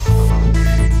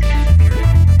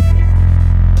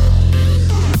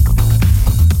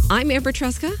I'm Amber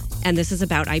Tresca, and this is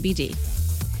About IBD.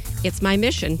 It's my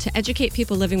mission to educate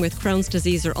people living with Crohn's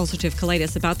disease or ulcerative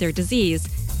colitis about their disease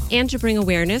and to bring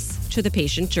awareness to the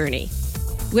patient journey.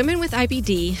 Women with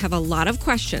IBD have a lot of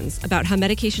questions about how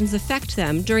medications affect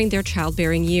them during their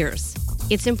childbearing years.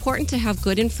 It's important to have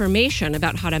good information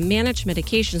about how to manage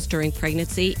medications during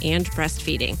pregnancy and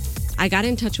breastfeeding. I got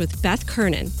in touch with Beth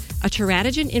Kernan, a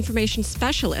teratogen information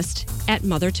specialist at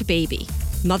Mother to Baby.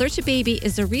 Mother to Baby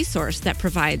is a resource that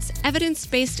provides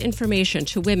evidence-based information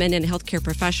to women and healthcare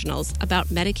professionals about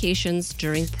medications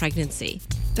during pregnancy.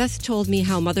 Beth told me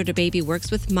how Mother to Baby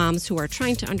works with moms who are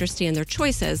trying to understand their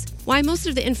choices, why most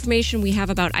of the information we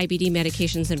have about IBD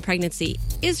medications in pregnancy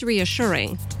is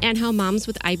reassuring, and how moms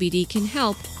with IBD can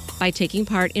help by taking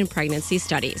part in pregnancy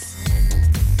studies.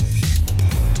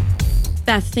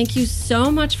 Beth, thank you so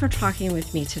much for talking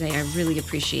with me today. I really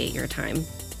appreciate your time.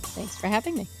 Thanks for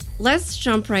having me. Let's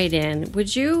jump right in.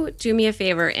 Would you do me a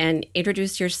favor and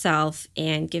introduce yourself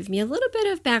and give me a little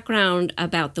bit of background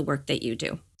about the work that you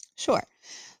do? Sure.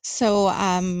 So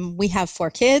we have 4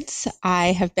 kids.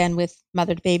 I have been with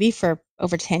Mother to Baby for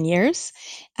over 10 years.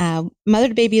 Mother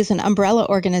to Baby is an umbrella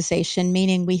organization,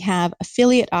 meaning we have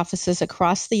affiliate offices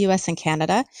across the U.S. and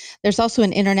Canada. There's also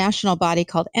an international body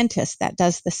called ENTIS that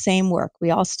does the same work.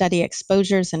 We all study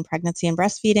exposures in pregnancy and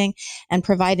breastfeeding and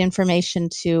provide information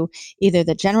to either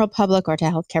the general public or to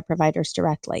healthcare providers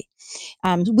directly.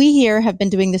 We here have been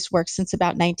doing this work since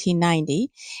about 1990,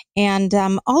 and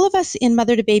all of us in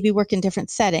Mother to Baby work in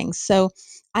different settings. So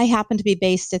I happen to be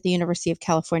based at the University of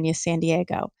California, San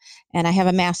Diego, and I have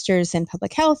a master's in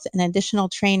public health and additional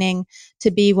training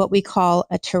to be what we call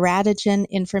a teratogen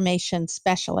information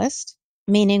specialist,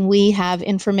 meaning we have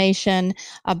information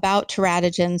about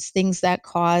teratogens, things that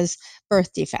cause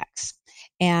birth defects.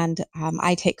 And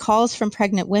I take calls from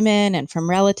pregnant women and from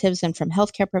relatives and from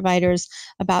healthcare providers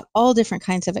about all different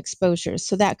kinds of exposures.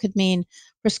 So that could mean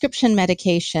prescription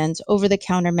medications,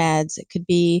 over-the-counter meds. It could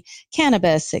be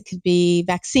cannabis. It could be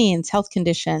vaccines, health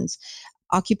conditions,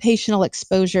 occupational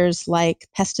exposures like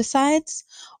pesticides,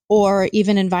 or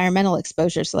even environmental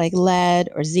exposures like lead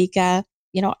or Zika.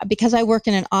 You know, because I work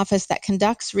in an office that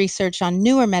conducts research on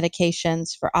newer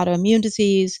medications for autoimmune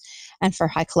disease and for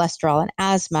high cholesterol and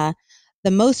asthma, the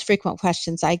most frequent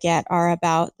questions I get are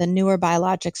about the newer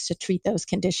biologics to treat those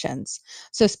conditions.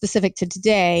 So specific to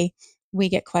today, we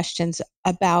get questions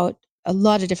about a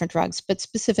lot of different drugs, but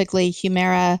specifically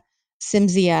Humira,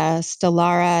 Cimzia,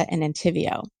 Stelara, and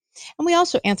Entyvio. And we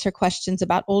also answer questions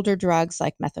about older drugs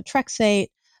like methotrexate,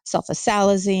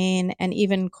 sulfasalazine, and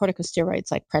even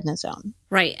corticosteroids like prednisone.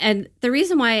 Right. And the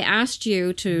reason why I asked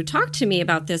you to talk to me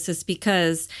about this is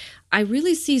because I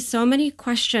really see so many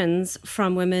questions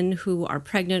from women who are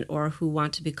pregnant or who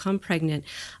want to become pregnant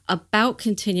about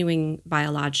continuing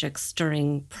biologics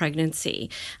during pregnancy.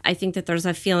 I think that there's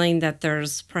a feeling that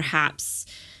there's perhaps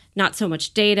not so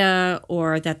much data,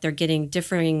 or that they're getting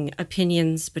differing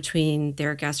opinions between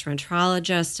their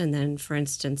gastroenterologist and then, for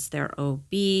instance, their OB.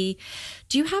 Do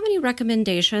you have any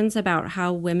recommendations about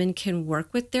how women can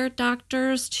work with their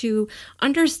doctors to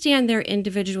understand their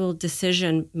individual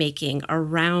decision-making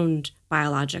around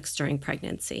biologics during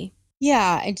pregnancy?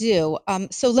 Yeah, I do.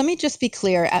 So let me just be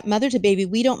clear. At Mother to Baby,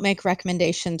 we don't make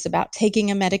recommendations about taking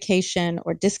a medication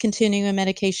or discontinuing a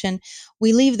medication.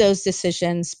 We leave those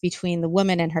decisions between the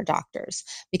woman and her doctors,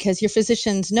 because your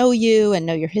physicians know you and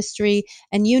know your history,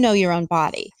 and you know your own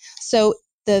body. So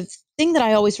the thing that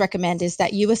I always recommend is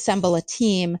that you assemble a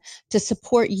team to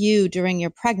support you during your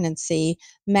pregnancy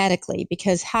medically,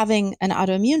 because having an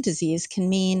autoimmune disease can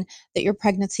mean that your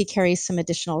pregnancy carries some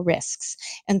additional risks.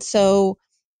 And so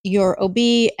your OB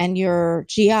and your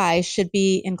GI should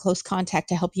be in close contact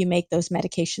to help you make those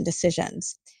medication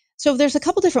decisions. So there's a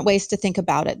couple different ways to think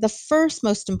about it. The first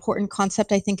most important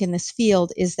concept I think in this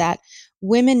field is that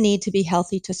women need to be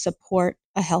healthy to support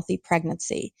a healthy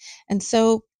pregnancy. And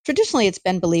so traditionally it's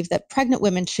been believed that pregnant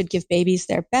women should give babies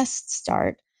their best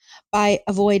start by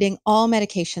avoiding all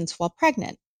medications while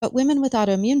pregnant. But women with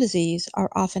autoimmune disease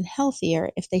are often healthier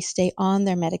if they stay on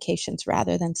their medications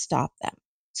rather than stop them.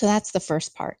 So that's the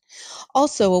first part.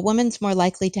 Also, a woman's more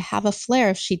likely to have a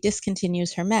flare if she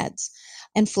discontinues her meds.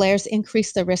 And flares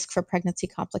increase the risk for pregnancy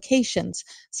complications,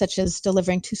 such as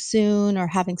delivering too soon or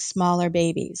having smaller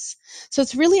babies. So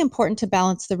it's really important to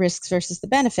balance the risks versus the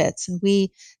benefits. And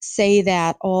we say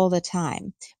that all the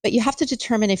time. But you have to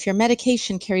determine if your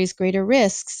medication carries greater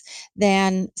risks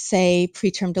than, say,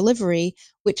 preterm delivery,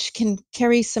 which can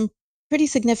carry some pretty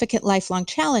significant lifelong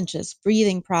challenges: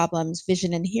 breathing problems,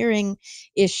 vision and hearing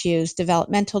issues,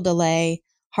 developmental delay,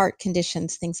 heart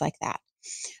conditions, things like that.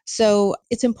 So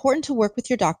it's important to work with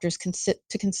your doctors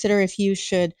to consider if you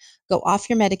should go off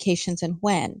your medications and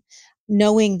when,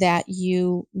 knowing that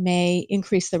you may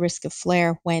increase the risk of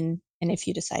flare when and if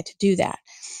you decide to do that.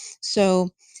 So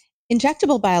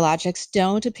injectable biologics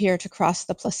don't appear to cross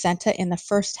the placenta in the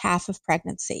first half of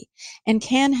pregnancy and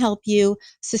can help you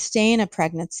sustain a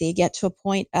pregnancy, get to a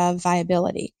point of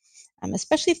viability,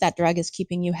 especially if that drug is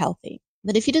keeping you healthy.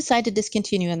 But if you decide to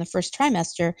discontinue in the first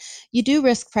trimester, you do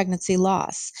risk pregnancy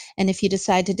loss. And if you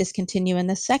decide to discontinue in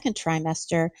the second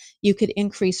trimester, you could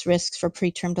increase risks for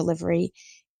preterm delivery,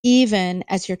 even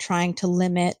as you're trying to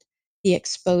limit the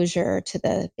exposure to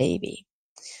the baby.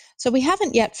 So we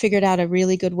haven't yet figured out a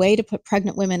really good way to put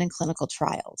pregnant women in clinical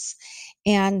trials.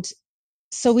 And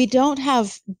so we don't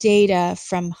have data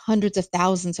from hundreds of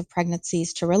thousands of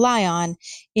pregnancies to rely on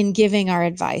in giving our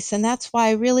advice. And that's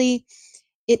why really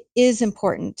it is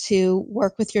important to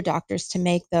work with your doctors to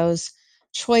make those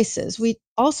choices. We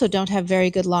also don't have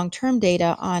very good long-term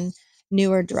data on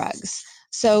newer drugs.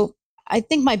 So I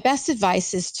think my best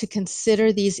advice is to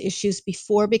consider these issues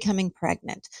before becoming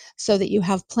pregnant so that you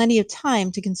have plenty of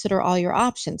time to consider all your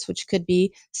options, which could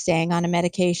be staying on a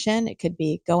medication, it could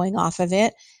be going off of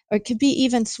it, or it could be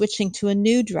even switching to a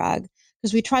new drug,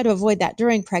 because we try to avoid that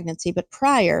during pregnancy, but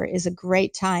prior is a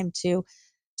great time to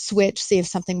switch, see if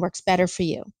something works better for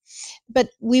you. But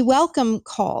we welcome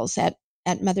calls at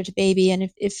Mother to Baby. And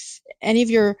if any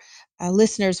of your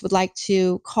listeners would like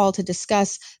to call to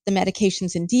discuss the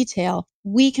medications in detail,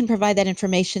 we can provide that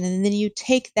information. And then you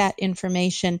take that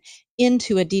information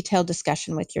into a detailed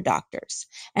discussion with your doctors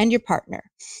and your partner.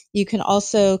 You can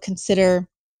also consider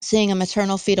seeing a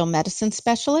maternal fetal medicine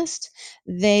specialist.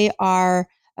 They are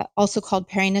also called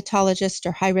perinatologist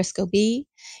or high risk OB.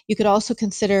 You could also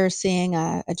consider seeing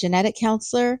a genetic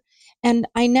counselor. And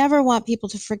I never want people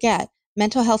to forget,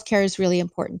 mental health care is really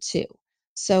important too.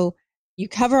 So you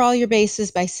cover all your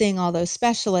bases by seeing all those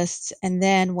specialists. And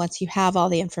then once you have all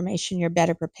the information, you're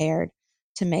better prepared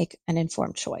to make an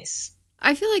informed choice.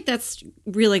 I feel like that's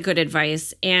really good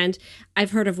advice. And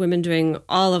I've heard of women doing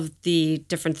all of the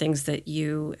different things that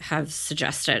you have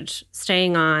suggested,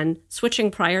 staying on,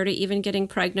 switching prior to even getting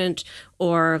pregnant,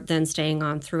 or then staying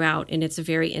on throughout. And it's a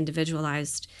very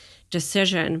individualized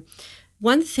decision.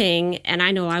 One thing, and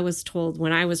I know I was told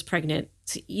when I was pregnant,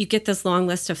 you get this long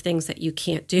list of things that you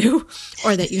can't do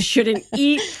or that you shouldn't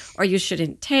eat or you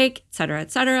shouldn't take, et cetera,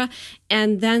 et cetera.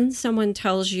 And then someone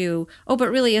tells you, oh, but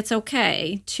really it's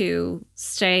okay to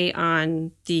stay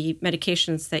on the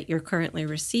medications that you're currently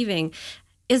receiving.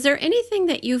 Is there anything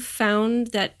that you've found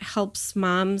that helps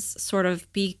moms sort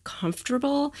of be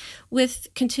comfortable with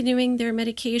continuing their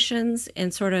medications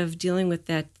and sort of dealing with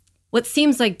that, what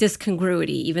seems like discongruity,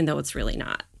 even though it's really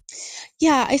not?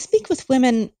 Yeah, I speak with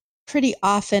women pretty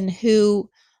often who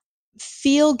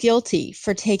feel guilty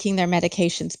for taking their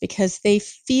medications because they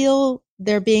feel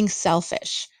they're being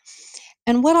selfish.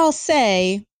 And what I'll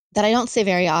say that I don't say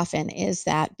very often is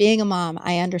that being a mom,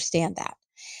 I understand that.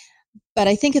 But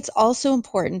I think it's also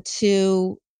important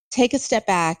to take a step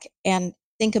back and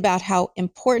think about how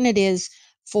important it is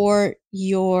for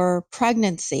your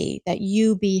pregnancy that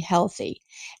you be healthy,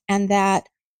 and that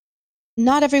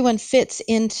not everyone fits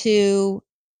into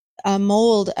a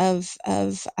mold of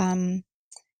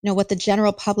what the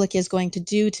general public is going to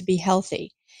do to be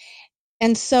healthy.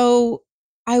 And so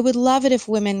I would love it if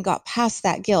women got past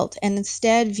that guilt and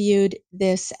instead viewed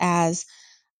this as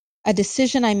a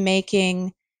decision I'm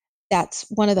making that's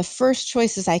one of the first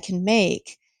choices I can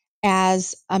make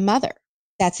as a mother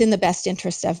that's in the best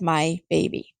interest of my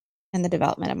baby and the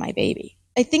development of my baby.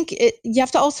 I think you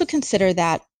have to also consider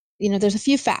that, there's a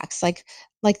few facts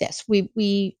like this.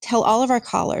 We tell all of our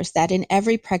callers that in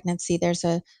every pregnancy, there's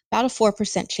about a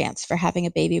 4% chance for having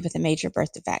a baby with a major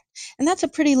birth defect. And that's a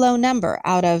pretty low number.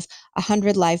 Out of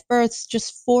 100 live births,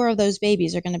 just 4 of those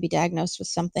babies are going to be diagnosed with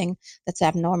something that's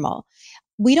abnormal.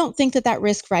 We don't think that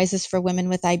risk rises for women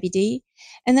with IBD.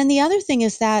 And then the other thing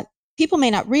is that people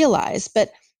may not realize,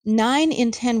 but 9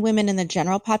 in 10 women in the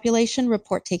general population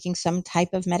report taking some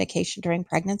type of medication during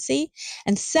pregnancy,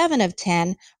 and 7 of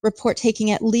 10 report taking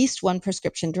at least one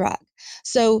prescription drug.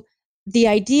 So the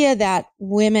idea that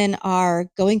women are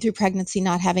going through pregnancy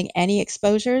not having any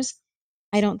exposures,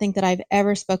 I don't think that I've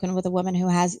ever spoken with a woman who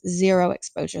has 0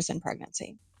 exposures in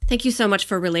pregnancy. Thank you so much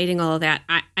for relating all of that.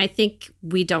 I think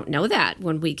we don't know that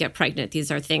when we get pregnant. These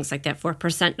are things like that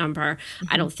 4% number. Mm-hmm.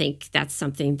 I don't think that's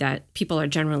something that people are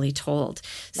generally told.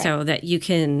 Right. So that you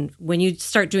can, when you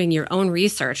start doing your own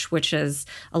research, which is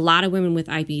a lot of women with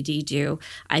IBD do,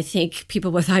 I think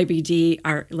people with IBD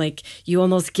are like, you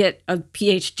almost get a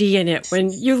PhD in it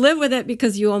when you live with it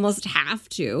because you almost have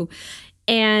to.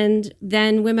 And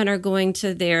then women are going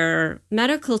to their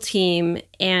medical team.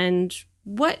 And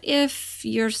what if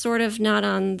you're sort of not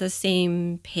on the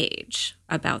same page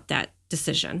about that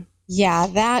decision? Yeah,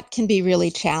 that can be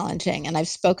really challenging. And I've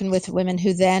spoken with women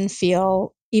who then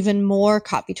feel even more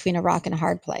caught between a rock and a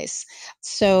hard place.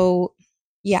 So,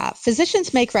 yeah,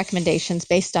 physicians make recommendations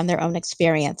based on their own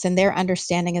experience and their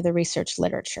understanding of the research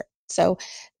literature. So,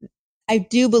 I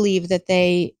do believe that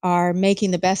they are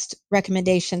making the best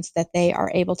recommendations that they are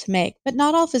able to make. But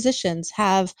not all physicians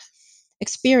have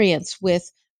experience with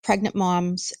pregnant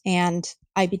moms and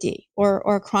IBD or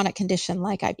a chronic condition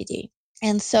like IBD.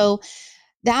 And so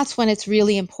that's when it's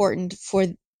really important for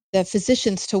the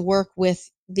physicians to work with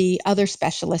the other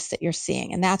specialists that you're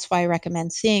seeing. And that's why I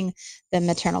recommend seeing the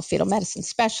maternal fetal medicine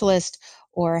specialist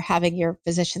or having your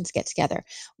physicians get together.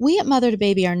 We at Mother to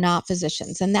Baby are not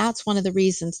physicians, and that's one of the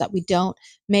reasons that we don't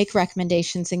make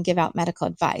recommendations and give out medical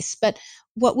advice. But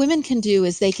what women can do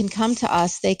is they can come to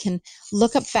us, they can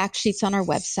look up fact sheets on our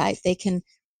website, they can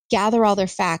gather all their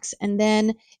facts, and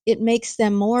then it makes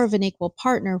them more of an equal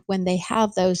partner when they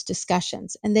have those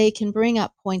discussions, and they can bring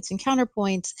up points and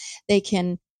counterpoints. They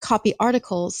can copy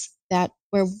articles that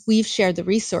where we've shared the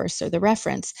resource or the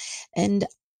reference, and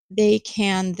they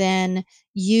can then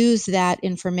use that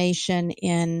information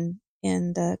in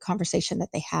the conversation that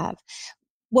they have.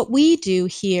 What we do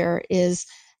here is,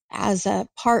 as a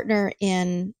partner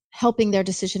in helping their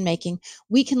decision making,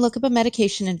 we can look up a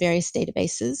medication in various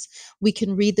databases. We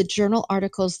can read the journal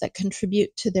articles that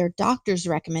contribute to their doctor's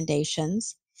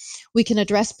recommendations. We can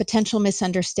address potential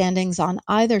misunderstandings on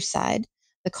either side,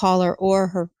 the caller or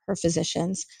her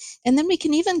physicians. And then we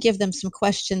can even give them some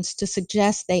questions to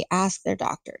suggest they ask their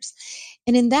doctors.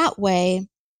 And in that way,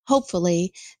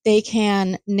 hopefully, they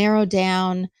can narrow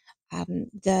down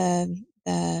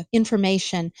the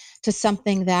information to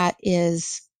something that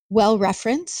is well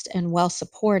referenced and well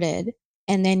supported,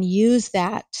 and then use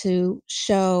that to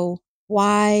show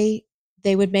why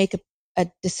they would make a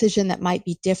decision that might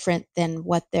be different than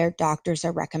what their doctors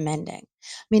are recommending.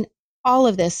 I mean, all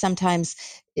of this sometimes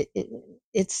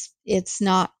it's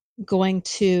not going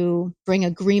to bring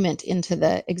agreement into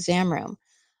the exam room.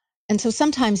 And so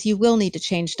sometimes you will need to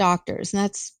change doctors, and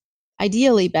that's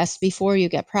ideally best before you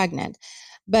get pregnant.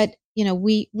 But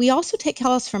we also take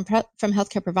calls from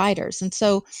healthcare providers, and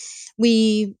so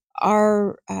we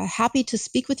are happy to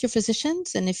speak with your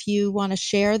physicians. And if you want to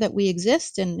share that we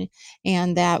exist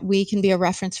and that we can be a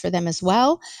reference for them as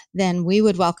well, then we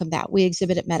would welcome that. We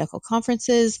exhibit at medical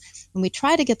conferences, and we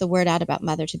try to get the word out about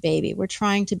Mother to Baby. We're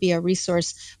trying to be a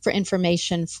resource for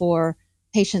information for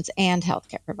patients and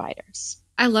healthcare providers.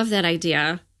 I love that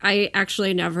idea. I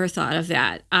actually never thought of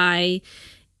that. I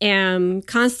am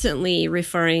constantly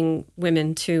referring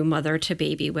women to Mother to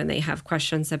Baby when they have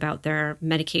questions about their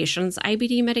medications,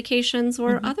 IBD medications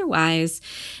or otherwise.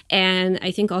 And I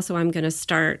think also I'm going to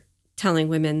start telling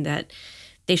women that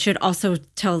they should also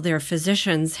tell their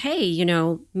physicians, hey,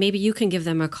 maybe you can give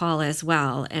them a call as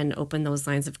well and open those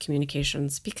lines of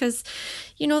communications, because,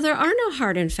 there are no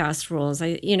hard and fast rules.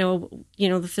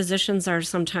 The physicians are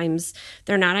sometimes,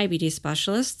 they're not IBD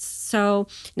specialists, so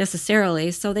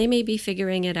necessarily, so they may be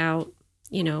figuring it out,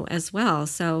 as well.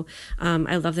 So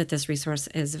I love that this resource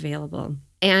is available.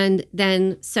 And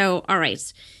then, so, all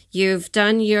right, you've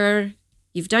done your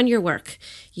work.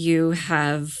 You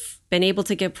have been able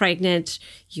to get pregnant,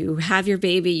 you have your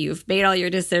baby, you've made all your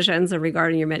decisions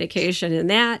regarding your medication and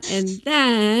that. And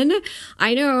then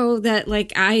I know that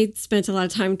I spent a lot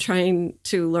of time trying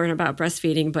to learn about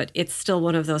breastfeeding, but it's still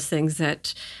one of those things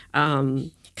that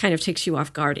kind of takes you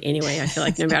off guard anyway. I feel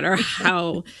like no matter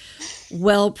how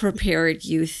well prepared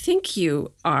you think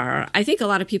you are, I think a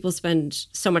lot of people spend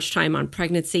so much time on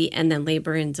pregnancy and then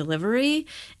labor and delivery.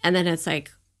 And then it's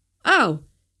like, oh,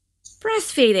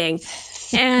 breastfeeding.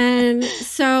 And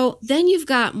so then you've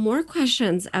got more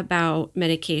questions about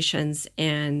medications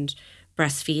and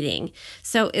breastfeeding.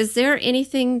 So is there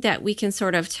anything that we can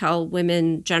sort of tell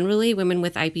women generally, women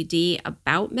with IBD,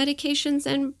 about medications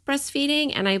and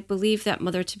breastfeeding? And I believe that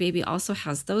Mother to Baby also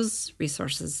has those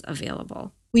resources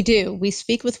available. We do. We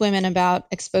speak with women about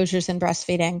exposures in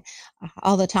breastfeeding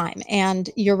all the time. And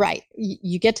you're right.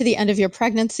 You get to the end of your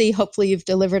pregnancy. Hopefully you've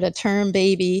delivered a term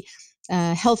baby,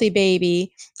 healthy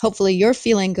baby. Hopefully you're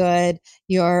feeling good.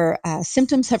 Your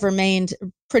symptoms have remained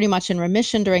pretty much in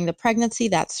remission during the pregnancy.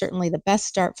 That's certainly the best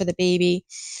start for the baby.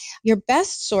 Your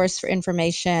best source for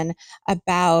information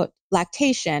about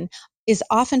lactation is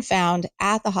often found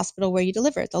at the hospital where you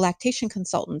deliver it. The lactation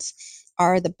consultants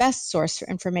are the best source for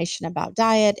information about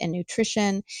diet and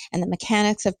nutrition and the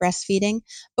mechanics of breastfeeding,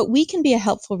 but we can be a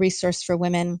helpful resource for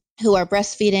women who are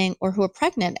breastfeeding or who are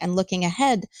pregnant and looking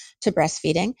ahead to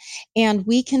breastfeeding. And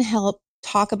we can help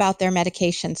talk about their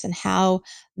medications and how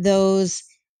those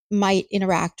might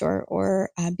interact or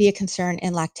be a concern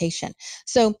in lactation.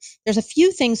 So there's a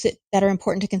few things that are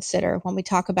important to consider when we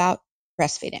talk about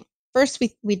breastfeeding. First,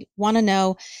 we want to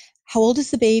know, how old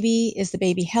is the baby? Is the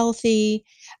baby healthy?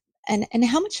 And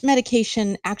how much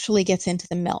medication actually gets into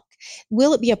the milk?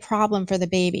 Will it be a problem for the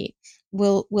baby?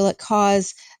 Will it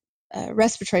cause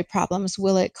respiratory problems?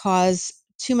 Will it cause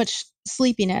too much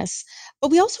sleepiness?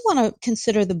 But we also want to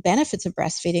consider the benefits of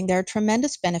breastfeeding. There are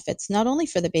tremendous benefits, not only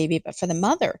for the baby, but for the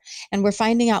mother. And we're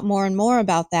finding out more and more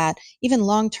about that, even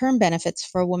long-term benefits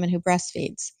for a woman who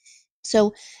breastfeeds.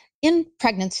 So in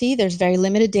pregnancy, there's very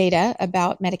limited data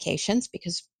about medications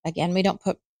because, again, we don't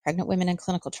put pregnant women in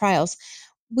clinical trials.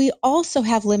 We also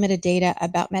have limited data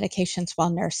about medications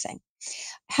while nursing.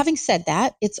 Having said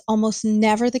that, it's almost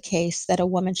never the case that a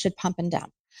woman should pump and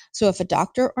dump. So if a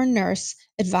doctor or nurse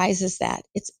advises that,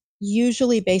 it's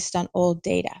usually based on old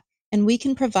data. And we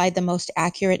can provide the most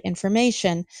accurate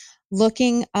information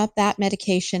looking up that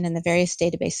medication in the various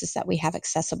databases that we have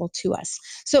accessible to us.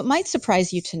 So it might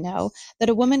surprise you to know that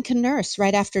a woman can nurse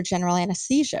right after general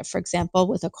anesthesia, for example,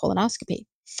 with a colonoscopy.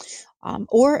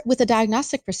 Or with a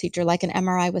diagnostic procedure like an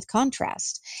MRI with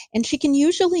contrast. And she can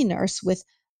usually nurse with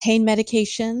pain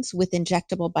medications, with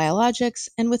injectable biologics,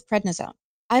 and with prednisone.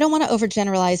 I don't want to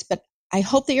overgeneralize, but I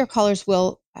hope that your callers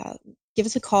will give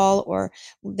us a call, or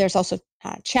there's also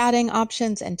chatting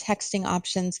options and texting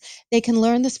options. They can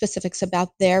learn the specifics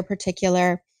about their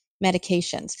particular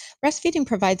medications. Breastfeeding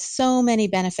provides so many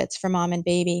benefits for mom and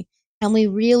baby, and we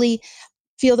really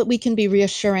feel that we can be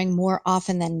reassuring more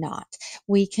often than not.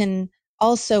 We can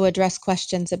also address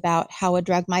questions about how a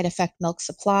drug might affect milk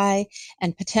supply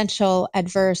and potential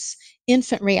adverse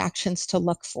infant reactions to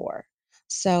look for.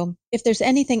 So if there's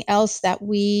anything else that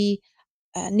we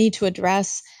need to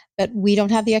address, but we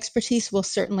don't have the expertise, we'll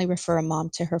certainly refer a mom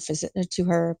to her to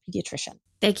her pediatrician.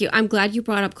 Thank you. I'm glad you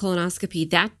brought up colonoscopy.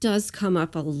 That does come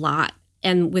up a lot.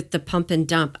 And with the pump and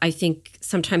dump, I think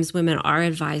sometimes women are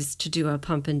advised to do a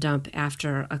pump and dump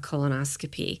after a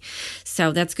colonoscopy.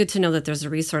 So that's good to know that there's a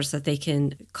resource that they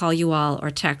can call you all or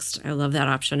text. I love that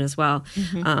option as well,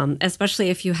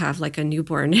 especially if you have like a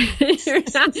newborn. you're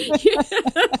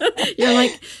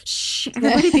like, shh,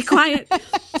 everybody be quiet.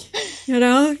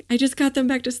 I just got them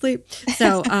back to sleep.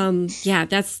 So yeah,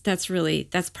 that's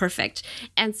perfect.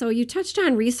 And so you touched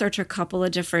on research a couple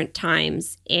of different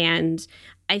times, and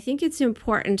I think it's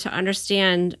important to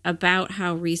understand about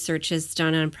how research is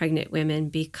done on pregnant women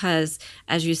because,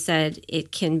 as you said,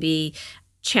 it can be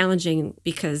challenging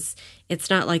because it's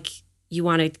not like you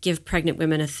want to give pregnant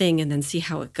women a thing and then see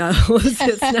how it goes.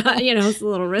 It's not, it's a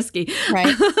little risky.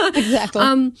 Right,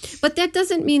 exactly. But that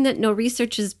doesn't mean that no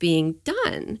research is being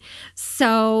done.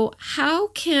 So how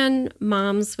can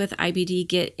moms with IBD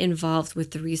get involved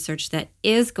with the research that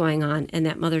is going on and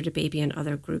that Mother to Baby and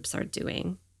other groups are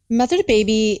doing? Mother to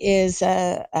Baby is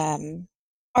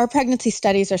our pregnancy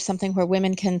studies are something where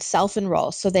women can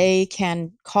self-enroll. So they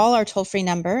can call our toll-free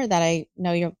number that I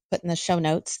know you'll put in the show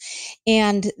notes,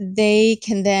 and they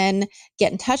can then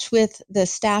get in touch with the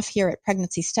staff here at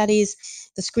Pregnancy Studies.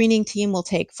 The screening team will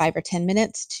take 5 or 10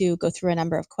 minutes to go through a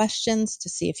number of questions to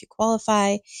see if you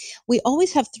qualify. We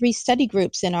always have 3 study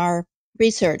groups in our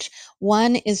research.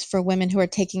 One is for women who are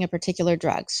taking a particular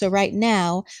drug. So right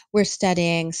now we're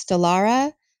studying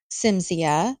Stelara,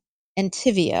 Cimzia,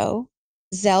 Entyvio,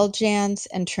 Xeljanz,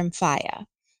 and Tremfya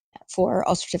for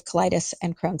ulcerative colitis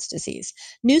and Crohn's disease.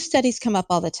 New studies come up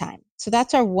all the time. So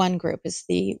that's our one group, is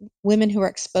the women who are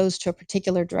exposed to a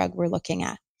particular drug we're looking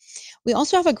at. We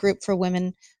also have a group for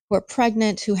women who are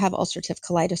pregnant, who have ulcerative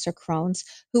colitis or Crohn's,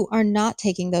 who are not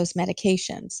taking those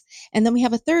medications. And then we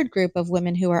have a third group of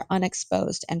women who are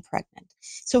unexposed and pregnant.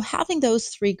 So having those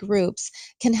 3 groups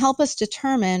can help us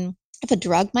determine if a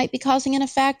drug might be causing an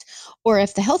effect or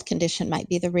if the health condition might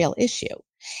be the real issue.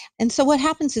 And so what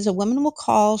happens is a woman will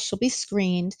call, she'll be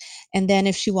screened, and then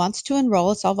if she wants to enroll,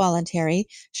 it's all voluntary,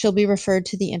 she'll be referred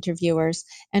to the interviewers,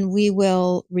 and we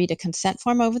will read a consent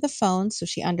form over the phone so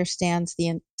she understands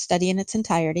the study in its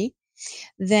entirety.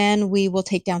 Then we will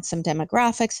take down some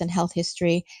demographics and health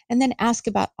history, and then ask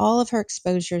about all of her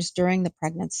exposures during the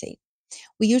pregnancy.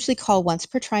 We usually call once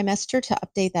per trimester to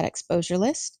update that exposure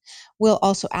list. We'll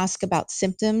also ask about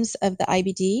symptoms of the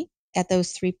IBD. at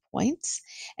those 3 points.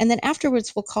 And then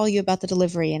afterwards, we'll call you about the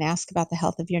delivery and ask about the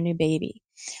health of your new baby.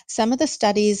 Some of the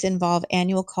studies involve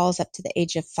annual calls up to the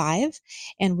age of 5,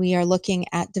 and we are looking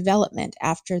at development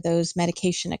after those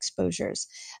medication exposures.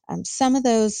 Some of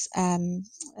those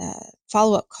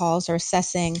follow-up calls are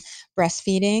assessing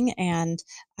breastfeeding and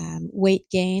weight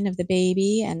gain of the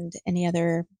baby and any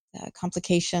other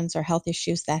complications or health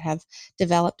issues that have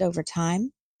developed over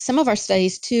time. Some of our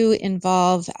studies, too,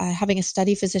 involve having a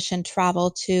study physician travel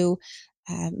to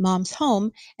mom's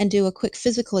home and do a quick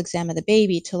physical exam of the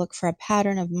baby to look for a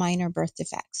pattern of minor birth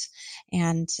defects.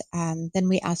 And then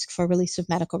we ask for release of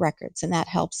medical records, and that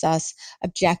helps us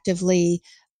objectively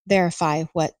verify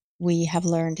what we have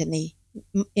learned in the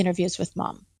interviews with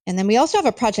mom. And then we also have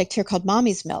a project here called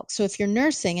Mommy's Milk. So if you're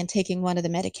nursing and taking one of the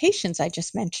medications I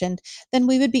just mentioned, then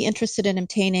we would be interested in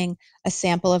obtaining a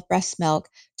sample of breast milk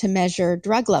to measure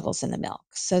drug levels in the milk.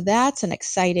 So that's an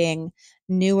exciting,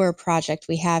 newer project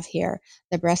we have here.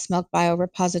 The Breast Milk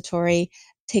Biorepository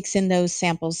takes in those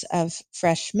samples of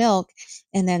fresh milk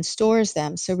and then stores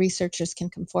them so researchers can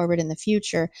come forward in the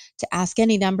future to ask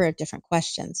any number of different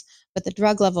questions. But the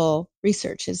drug level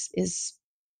research is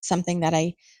something that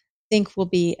I think will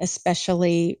be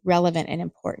especially relevant and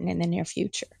important in the near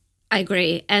future. I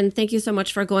agree. And thank you so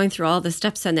much for going through all the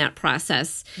steps in that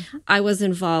process. Mm-hmm. I was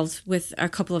involved with a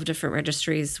couple of different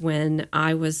registries when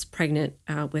I was pregnant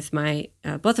with my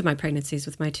both of my pregnancies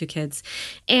with my 2 kids.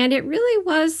 And it really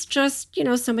was just,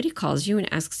 somebody calls you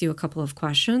and asks you a couple of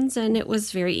questions, and it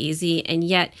was very easy. And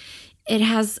yet it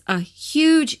has a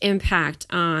huge impact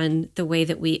on the way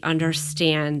that we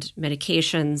understand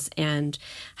medications and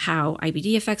how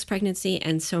IBD affects pregnancy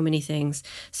and so many things.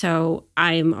 So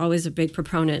I'm always a big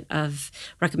proponent of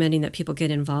recommending that people get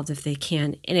involved if they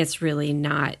can. And it's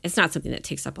not something that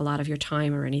takes up a lot of your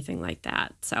time or anything like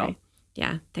that. So right.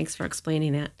 Yeah, thanks for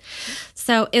explaining that.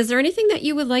 So is there anything that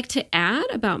you would like to add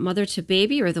about mother to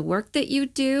baby or the work that you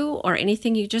do, or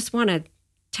anything you just want to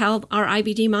tell our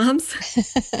IBD moms?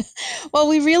 Well,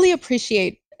 we really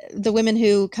appreciate the women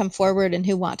who come forward and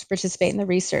who want to participate in the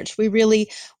research. We really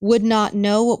would not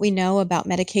know what we know about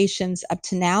medications up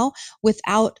to now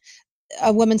without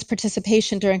a woman's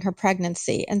participation during her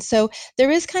pregnancy. And so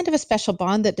there is kind of a special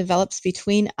bond that develops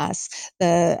between us,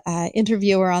 the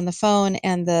interviewer on the phone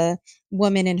and the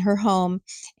woman in her home.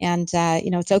 And,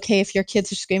 it's okay if your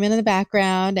kids are screaming in the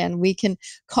background, and we can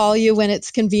call you when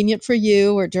it's convenient for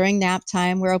you or during nap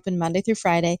time. We're open Monday through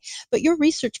Friday. But your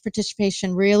research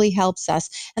participation really helps us.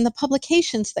 And the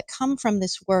publications that come from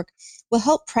this work will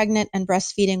help pregnant and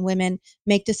breastfeeding women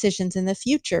make decisions in the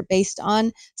future based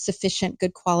on sufficient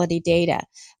good quality data.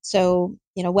 So,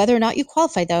 whether or not you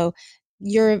qualify, though,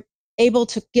 you're able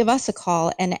to give us a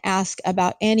call and ask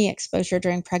about any exposure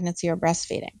during pregnancy or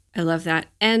breastfeeding. I love that.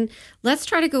 And let's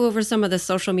try to go over some of the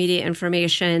social media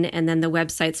information and then the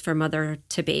websites for mother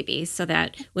to baby so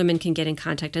that women can get in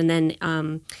contact, and then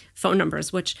phone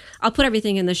numbers, which I'll put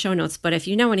everything in the show notes. But if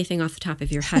you know anything off the top of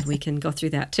your head, we can go through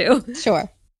that too. Sure.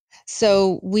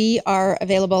 So we are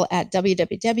available at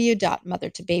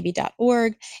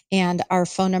www.mothertobaby.org, and our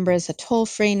phone number is a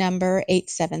toll-free number,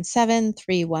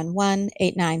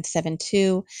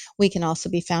 877-311-8972. We can also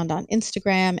be found on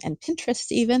Instagram and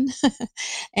Pinterest even.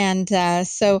 And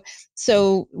so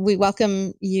we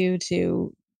welcome you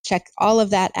to check all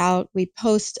of that out. We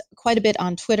post quite a bit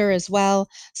on Twitter as well.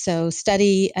 So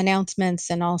study announcements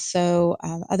and also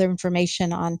other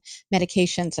information on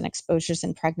medications and exposures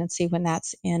in pregnancy when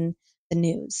that's in the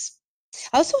news.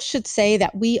 I also should say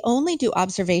that we only do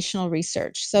observational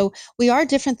research. So we are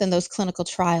different than those clinical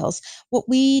trials. What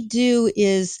we do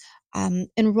is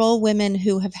enroll women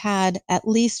who have had at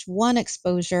least one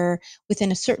exposure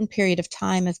within a certain period of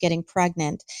time of getting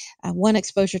pregnant, one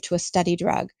exposure to a study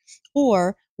drug,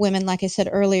 or women, like I said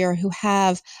earlier, who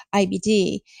have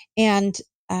IBD and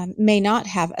may not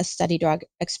have a study drug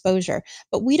exposure.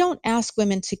 But we don't ask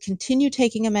women to continue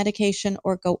taking a medication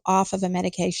or go off of a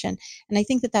medication. And I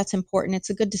think that that's important.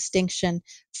 It's a good distinction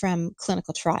from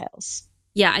clinical trials.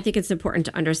 Yeah, I think it's important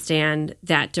to understand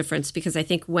that difference, because I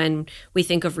think when we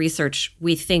think of research,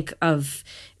 we think of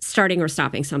starting or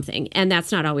stopping something. And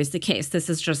that's not always the case. This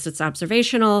is just, it's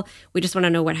observational. We just want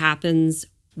to know what happens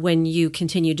when you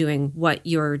continue doing what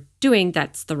you're doing.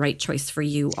 That's the right choice for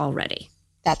you already.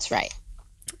 That's right.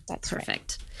 That's perfect.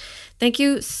 Right. Thank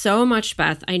you so much,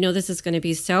 Beth. I know this is going to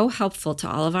be so helpful to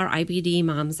all of our IBD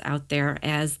moms out there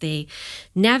as they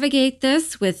navigate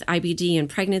this with IBD and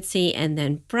pregnancy and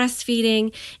then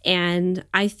breastfeeding. And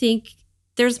I think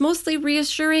there's mostly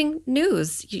reassuring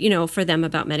news, for them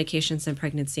about medications and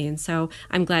pregnancy. And so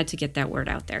I'm glad to get that word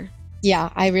out there. Yeah,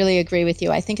 I really agree with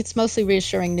you. I think it's mostly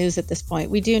reassuring news at this point.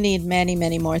 We do need many,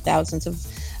 many more thousands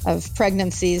of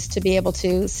pregnancies to be able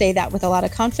to say that with a lot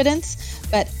of confidence.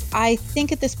 But I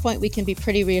think at this point we can be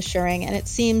pretty reassuring, and it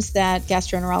seems that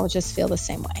gastroenterologists feel the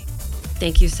same way.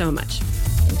 Thank you so much.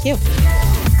 Thank you.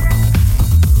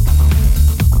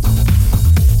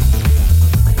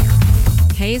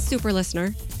 Hey, super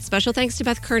listener. Special thanks to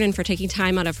Beth Kernan for taking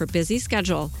time out of her busy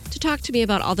schedule to talk to me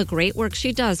about all the great work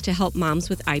she does to help moms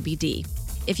with IBD.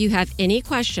 If you have any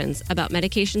questions about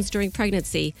medications during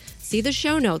pregnancy, see the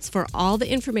show notes for all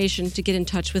the information to get in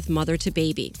touch with Mother to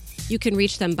Baby. You can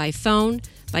reach them by phone,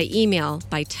 by email,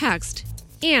 by text,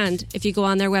 and if you go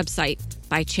on their website,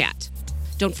 by chat.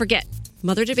 Don't forget,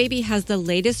 Mother to Baby has the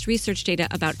latest research data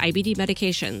about IBD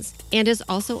medications and is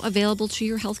also available to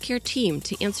your healthcare team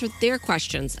to answer their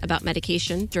questions about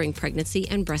medication during pregnancy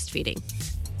and breastfeeding.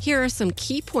 Here are some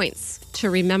key points to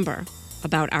remember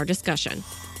about our discussion.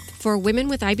 For women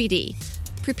with IBD,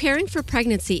 preparing for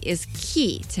pregnancy is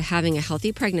key to having a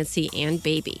healthy pregnancy and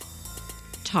baby.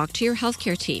 Talk to your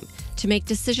healthcare team to make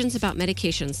decisions about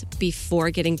medications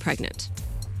before getting pregnant.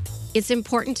 It's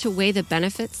important to weigh the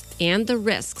benefits and the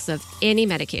risks of any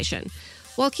medication,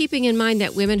 while keeping in mind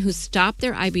that women who stop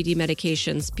their IBD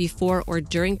medications before or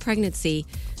during pregnancy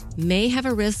may have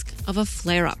a risk of a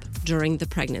flare-up during the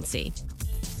pregnancy.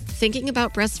 Thinking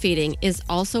about breastfeeding is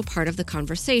also part of the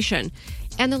conversation,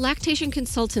 and the lactation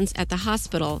consultants at the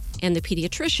hospital and the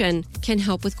pediatrician can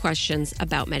help with questions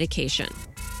about medication.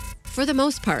 For the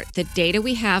most part, the data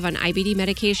we have on IBD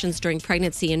medications during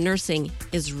pregnancy and nursing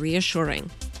is reassuring.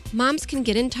 Moms can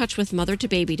get in touch with Mother to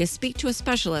Baby to speak to a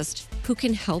specialist who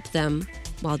can help them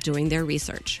while doing their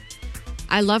research.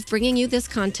 I love bringing you this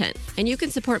content, and you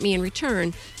can support me in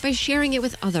return by sharing it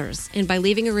with others and by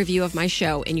leaving a review of my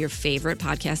show in your favorite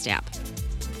podcast app.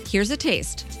 Here's a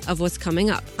taste of what's coming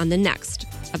up on the next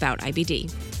About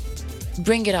IBD.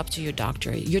 Bring it up to your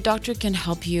doctor. Your doctor can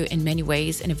help you in many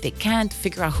ways, and if they can't,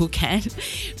 figure out who can.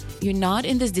 You're not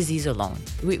in this disease alone.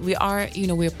 We are,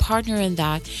 we're a partner in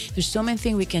that. There's so many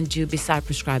things we can do besides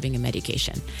prescribing a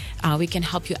medication. We can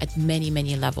help you at many,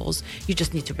 many levels. You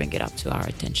just need to bring it up to our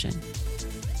attention.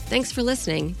 Thanks for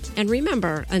listening. And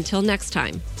remember, until next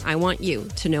time, I want you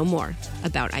to know more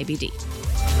about IBD.